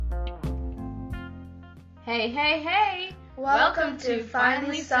Hey, hey, hey! Welcome to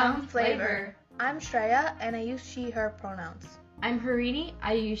Finally Some Flavor. I'm Shreya and I use she, her pronouns. I'm Harini,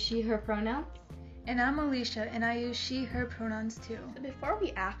 I use she, her pronouns. And I'm Alicia and I use she, her pronouns too. So before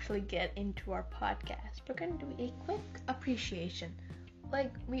we actually get into our podcast, we're going to do a quick appreciation.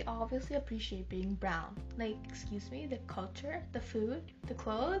 Like, we obviously appreciate being brown. Like, excuse me, the culture, the food, the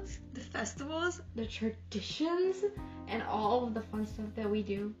clothes, the festivals, the traditions, and all of the fun stuff that we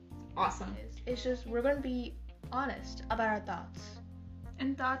do. Awesome. It's just, we're going to be honest about our thoughts.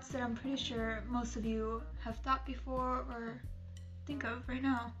 And thoughts that I'm pretty sure most of you have thought before or think of right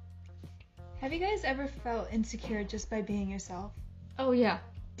now. Have you guys ever felt insecure just by being yourself? Oh yeah,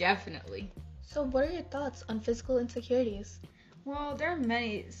 definitely. So what are your thoughts on physical insecurities? Well, there are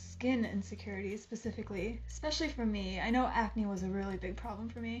many skin insecurities specifically, especially for me. I know acne was a really big problem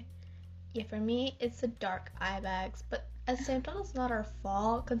for me. Yeah, for me, it's the dark eye bags, but at the same time, it's not our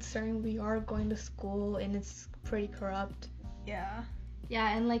fault, considering we are going to school and it's pretty corrupt. Yeah.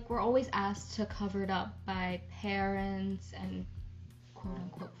 Yeah, and like we're always asked to cover it up by parents and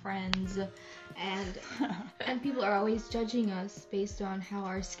quote-unquote friends, and people are always judging us based on how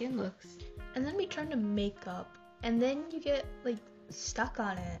our skin looks. And then we turn to makeup, and then you get, like, stuck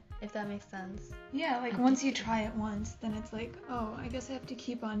on it, if that makes sense. Yeah, like once you try it once, then it's like, oh, I guess I have to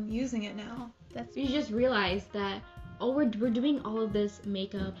keep on using it now. You just realize that, oh, we're doing all of this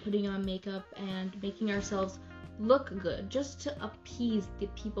makeup, putting on makeup, and making ourselves look good just to appease the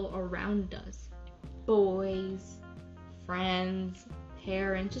people around us. Boys, friends,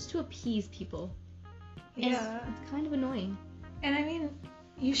 parents, just to appease people. Yeah. It's kind of annoying. And I mean,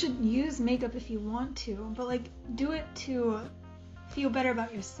 you should use makeup if you want to, but like, do it to feel better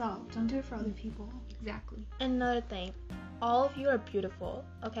about yourself. Don't do it for other people. Exactly. And another thing, all of you are beautiful,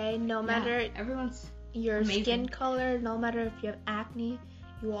 okay? No matter everyone's your amazing. Skin color, no matter if you have acne,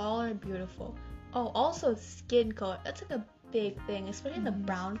 you all are beautiful. Oh, also skin color. That's like a big thing, especially in the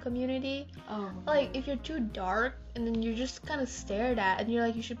brown community. Oh. Like, if you're too dark and then you're just kind of stared at and you're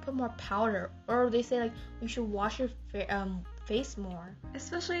like, you should put more powder. Or they say, like, you should wash your face more.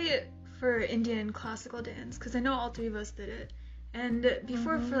 Especially for Indian classical dance, because I know all three of us did it. And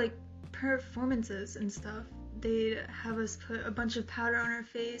before, for like performances and stuff, they'd have us put a bunch of powder on our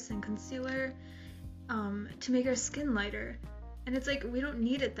face and concealer to make our skin lighter. And it's like, we don't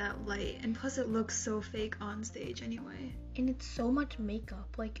need it that light, and plus it looks so fake on stage anyway. And it's so much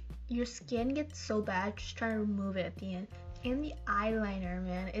makeup. Like, your skin gets so bad, just try to remove it at the end. And the eyeliner,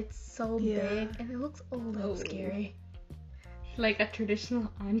 man, it's so big and it looks a little scary. Like a traditional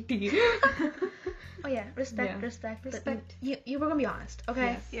auntie. Oh yeah, respect. You were gonna be honest,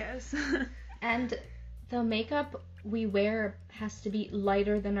 okay? Yes. And the makeup we wear has to be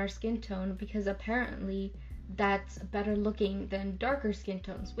lighter than our skin tone because apparently that's better looking than darker skin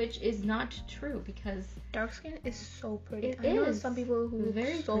tones, which is not true because dark skin is so pretty. I know some people who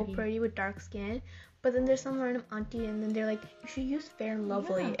look so pretty with dark skin, but then there's some random auntie and then they're like, you should use Fair and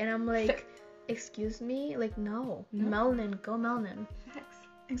Lovely. Yeah. And I'm like, excuse me? Like, no. Melanin, go melanin. Facts.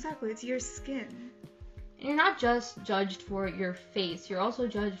 Exactly, it's your skin. And you're not just judged for your face, you're also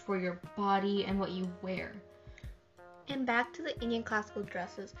judged for your body and what you wear. And back to the Indian classical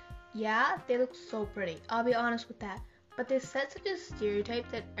dresses. Yeah, they look so pretty. I'll be honest with that. But they set such a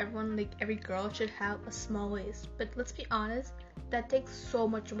stereotype that everyone, like every girl, should have a small waist. But let's be honest, that takes so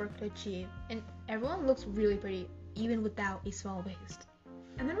much work to achieve. And everyone looks really pretty, even without a small waist.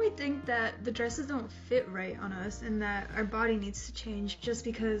 And then we think that the dresses don't fit right on us and that our body needs to change just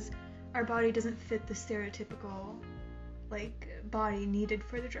because our body doesn't fit the stereotypical, like, body needed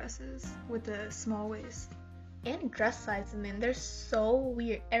for the dresses with a small waist. And dress sizes, man, they're so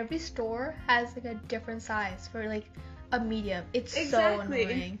weird. Every store has like a different size for like a medium. It's so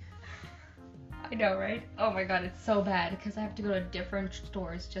annoying. I know, right? Oh my god, it's so bad because I have to go to different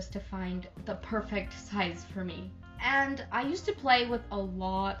stores just to find the perfect size for me. And I used to play with a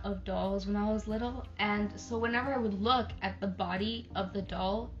lot of dolls when I was little, and so whenever I would look at the body of the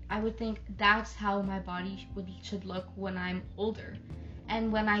doll, I would think that's how my body should look when I'm older.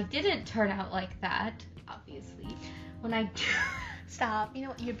 And when I didn't turn out like that, obviously, when I stop, you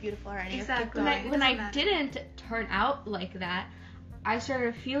know, you're beautiful already. Exactly. When I didn't turn out like that, I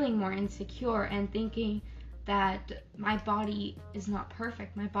started feeling more insecure and thinking that my body is not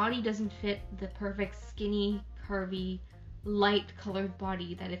perfect. My body doesn't fit the perfect skinny, curvy, light colored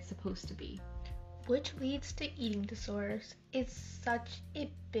body that it's supposed to be. Which leads to eating disorders. It's such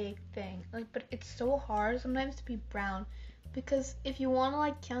a big thing. Like, but it's so hard sometimes to be brown. Because if you want to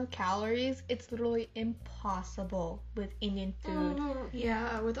like count calories, it's literally impossible with Indian food.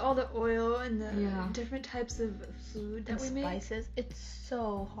 Yeah, with all the oil and the different types of food that we make. Spices, it's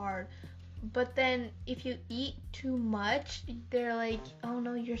so hard. But then if you eat too much, they're like, oh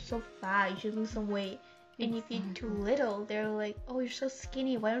no, you're so fat, you should lose some weight. And if you eat too little, they're like, oh, you're so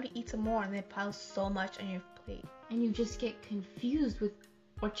skinny, why don't you eat some more? And they pile so much on your plate. And you just get confused with,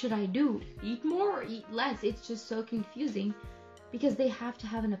 what should I do? Eat more or eat less? It's just so confusing because they have to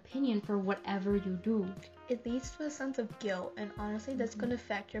have an opinion for whatever you do. It leads to a sense of guilt, and honestly, that's going to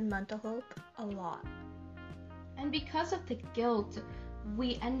affect your mental health a lot. And because of the guilt,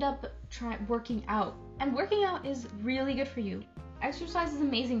 we end up working out. And working out is really good for you. Exercise is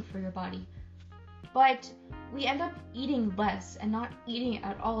amazing for your body. But we end up eating less and not eating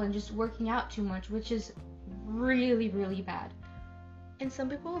at all and just working out too much, which is really, really bad. And some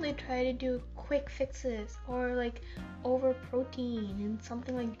people, they try to do quick fixes or like over protein and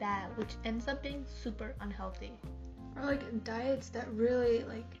something like that, which ends up being super unhealthy. Or like diets that really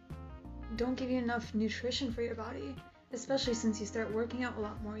like don't give you enough nutrition for your body, especially since you start working out a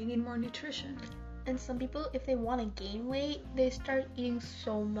lot more. You need more nutrition. And some people, if they want to gain weight, they start eating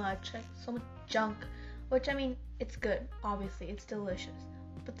so much junk, which I mean, it's good, obviously, it's delicious.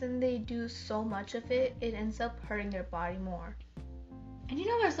 But then they do so much of it, it ends up hurting their body more. And you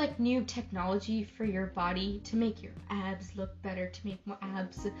know, there's like new technology for your body to make your abs look better, to make more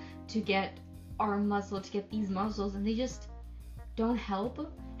abs, to get arm muscle, to get these muscles, and they just don't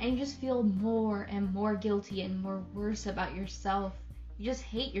help. And you just feel more and more guilty and more worse about yourself. You just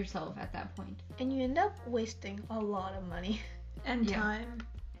hate yourself at that point. And you end up wasting a lot of money. And time.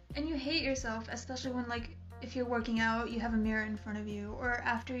 And you hate yourself, especially when like if you're working out, you have a mirror in front of you, or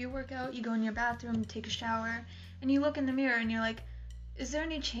after you work out, you go in your bathroom, take a shower, and you look in the mirror and you're like, is there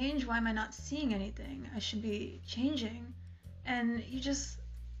any change? Why am I not seeing anything? I should be changing. And you just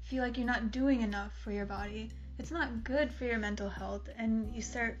feel like you're not doing enough for your body. It's not good for your mental health, and you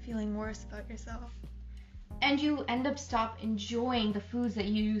start feeling worse about yourself. And you end up stop enjoying the foods that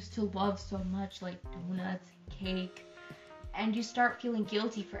you used to love so much, like donuts and cake. And you start feeling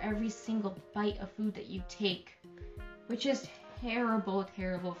guilty for every single bite of food that you take, which is terrible,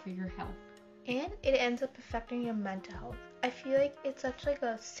 terrible for your health. And it ends up affecting your mental health. I feel like it's such like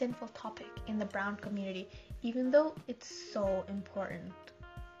a sinful topic in the brown community, even though it's so important.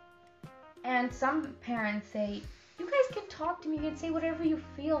 And some parents say, you guys can talk to me, you can say whatever you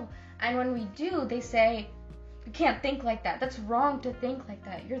feel. And when we do, they say, you can't think like that. That's wrong to think like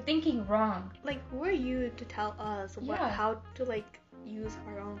that. You're thinking wrong. Like, who are you to tell us how to like use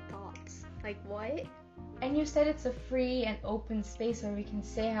our own thoughts? Like, what? And you said it's a free and open space where we can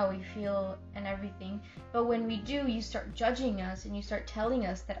say how we feel and everything. But when we do, you start judging us and you start telling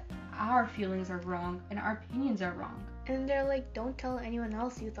us that our feelings are wrong and our opinions are wrong. And they're like, don't tell anyone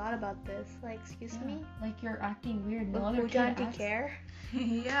else you thought about this. Like, excuse me? Like you're acting weird. Will Pooja auntie care?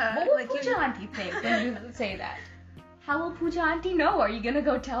 Yeah. What will Pooja auntie think when you say that? How will Pooja auntie know? Are you gonna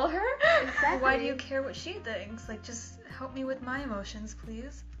go tell her? Exactly. Why do you care what she thinks? Like, just help me with my emotions,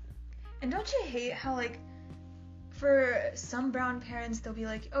 please. And don't you hate how, like, for some brown parents, they'll be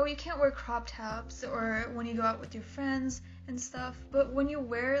like, oh, you can't wear crop tops, or when you go out with your friends and stuff. But when you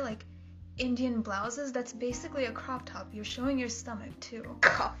wear, like, Indian blouses, that's basically a crop top. You're showing your stomach, too.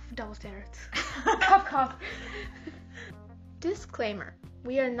 Cough. Double standards. Cough, cough. Disclaimer.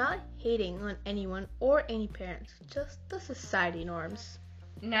 We are not hating on anyone or any parents, just the society norms.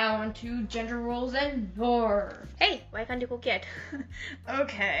 Now on to gender roles and more. Hey, why can't you cook yet?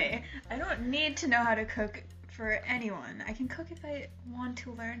 Okay, I don't need to know how to cook for anyone. I can cook if I want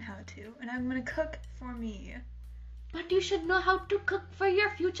to learn how to, and I'm gonna cook for me. But you should know how to cook for your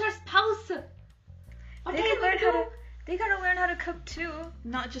future spouse. What They are you can learn gonna how do? They gotta learn how to cook too,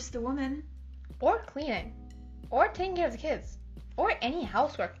 not just the woman. Or cleaning. Or taking care of the kids. Or any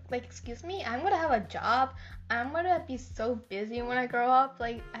housework. Like, excuse me, I'm gonna have a job. I'm gonna be so busy when I grow up.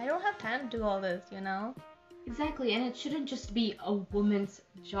 Like, I don't have time to do all this, you know? Exactly, and it shouldn't just be a woman's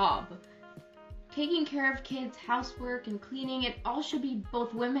job. Taking care of kids, housework, and cleaning, it all should be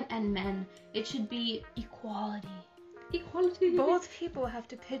both women and men. It should be equality. Equality. Both people have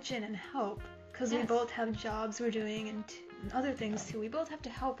to pitch in and help, because we Yes. both have jobs we're doing and other things too. We both have to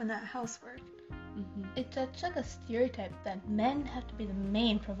help in that housework. Mm-hmm. It's such like a stereotype that men have to be the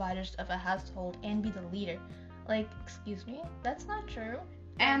main providers of a household and be the leader. Like, excuse me? That's not true.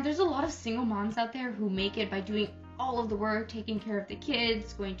 And there's a lot of single moms out there who make it by doing all of the work, taking care of the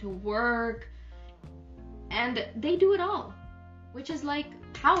kids, going to work, and they do it all, which is like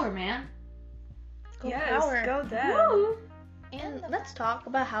power, man. Go yes, power. go them. Woo! And let's talk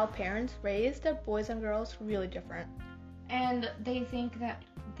about how parents raise their boys and girls really different. And they think that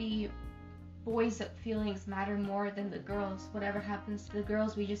the boys' feelings matter more than the girls. Whatever happens to the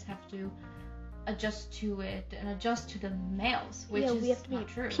girls, we just have to adjust to it and adjust to the males, which yeah, is we have to be not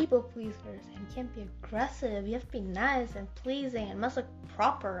true. people pleasers and we can't be aggressive. We have to be nice and pleasing and must look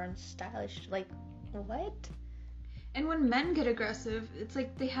proper and stylish. Like, what? And when men get aggressive, it's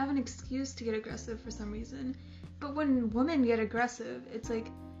like they have an excuse to get aggressive for some reason. But when women get aggressive, it's like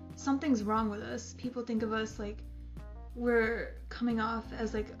something's wrong with us. People think of us like we're coming off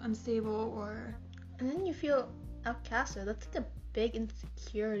as like unstable or... And then you feel outcasted. That's like a big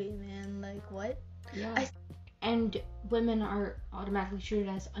insecurity, man. Like, what? Yeah. And women are automatically treated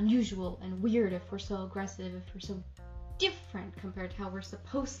as unusual and weird if we're so aggressive, if we're so different compared to how we're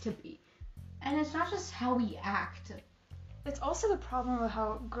supposed to be. And it's not just how we act. It's also the problem with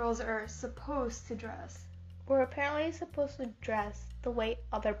how girls are supposed to dress. We're apparently supposed to dress the way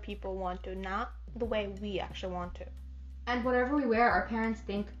other people want to, not the way we actually want to. And whatever we wear, our parents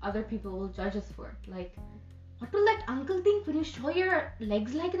think other people will judge us for. Like, what will that uncle think when you show your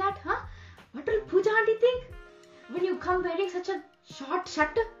legs like that, huh? What will Pooja auntie think when you come wearing such a short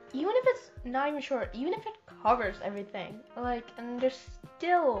shirt? Even if it's not even short, even if it covers everything, like, and they're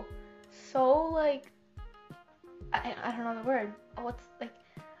still so, like, I don't know the word. What's, like,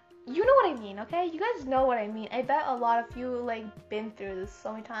 you know what I mean, okay? You guys know what I mean. I bet a lot of you, like, been through this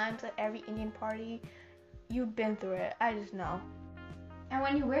so many times at every Indian party. You've been through it. I just know. And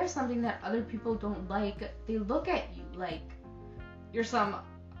when you wear something that other people don't like, they look at you like you're some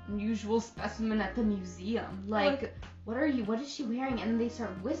unusual specimen at the museum. Like, what is she wearing? And they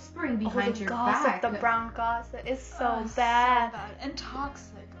start whispering behind your back. The brown gossip is so So bad. bad. And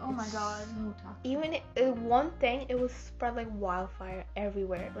toxic. Oh my god. So toxic. Even one thing, it was spread like wildfire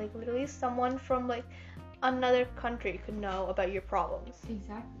everywhere. Like, literally someone from, like, another country could know about your problems.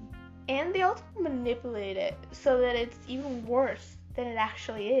 Exactly. And they also manipulate it so that it's even worse than it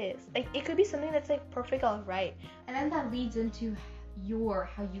actually is. Like, it could be something that's, like, perfect alright. And then that leads into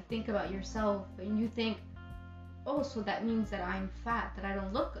how you think about yourself, and you think, oh, so that means that I'm fat, that I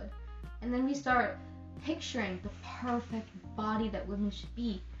don't look good. And then we start picturing the perfect body that women should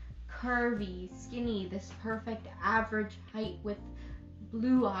be. Curvy, skinny, this perfect average height with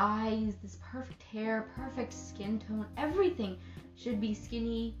blue eyes, this perfect hair, perfect skin tone. Everything should be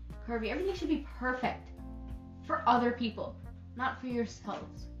skinny, curvy. Everything should be perfect for other people, not for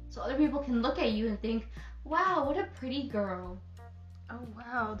yourselves. So other people can look at you and think, wow, what a pretty girl. Oh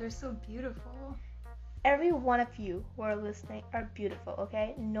wow, they're so beautiful. Every one of you who are listening are beautiful,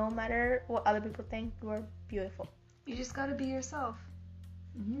 okay? No matter what other people think, you are beautiful. You just gotta be yourself.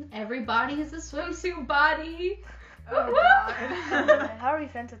 Mm-hmm. Every body is a swimsuit body. Oh god. How are we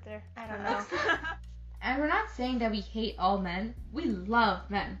friends with her? I don't know. And we're not saying that we hate all men. We love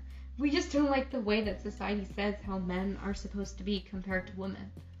men. We just don't like the way that society says how men are supposed to be compared to women.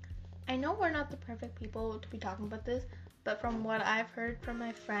 I know we're not the perfect people to be talking about this, but from what I've heard from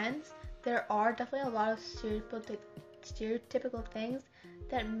my friends, there are definitely a lot of stereotypical things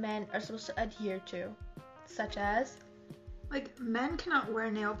that men are supposed to adhere to, such as, like, men cannot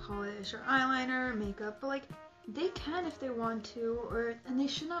wear nail polish or eyeliner or makeup, but like they can if they want to, and they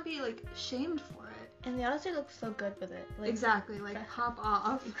should not be like shamed for it. and they honestly look so good with it. Like, Exactly, like pop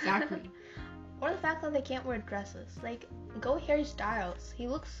off. Exactly. or the fact that they can't wear dresses. Like, go Harry Styles. He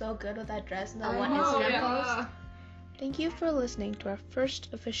looks so good with that dress in that I one know, Instagram yeah. post. Thank you for listening to our first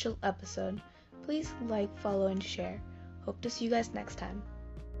official episode. Please like, follow, and share. Hope to see you guys next time.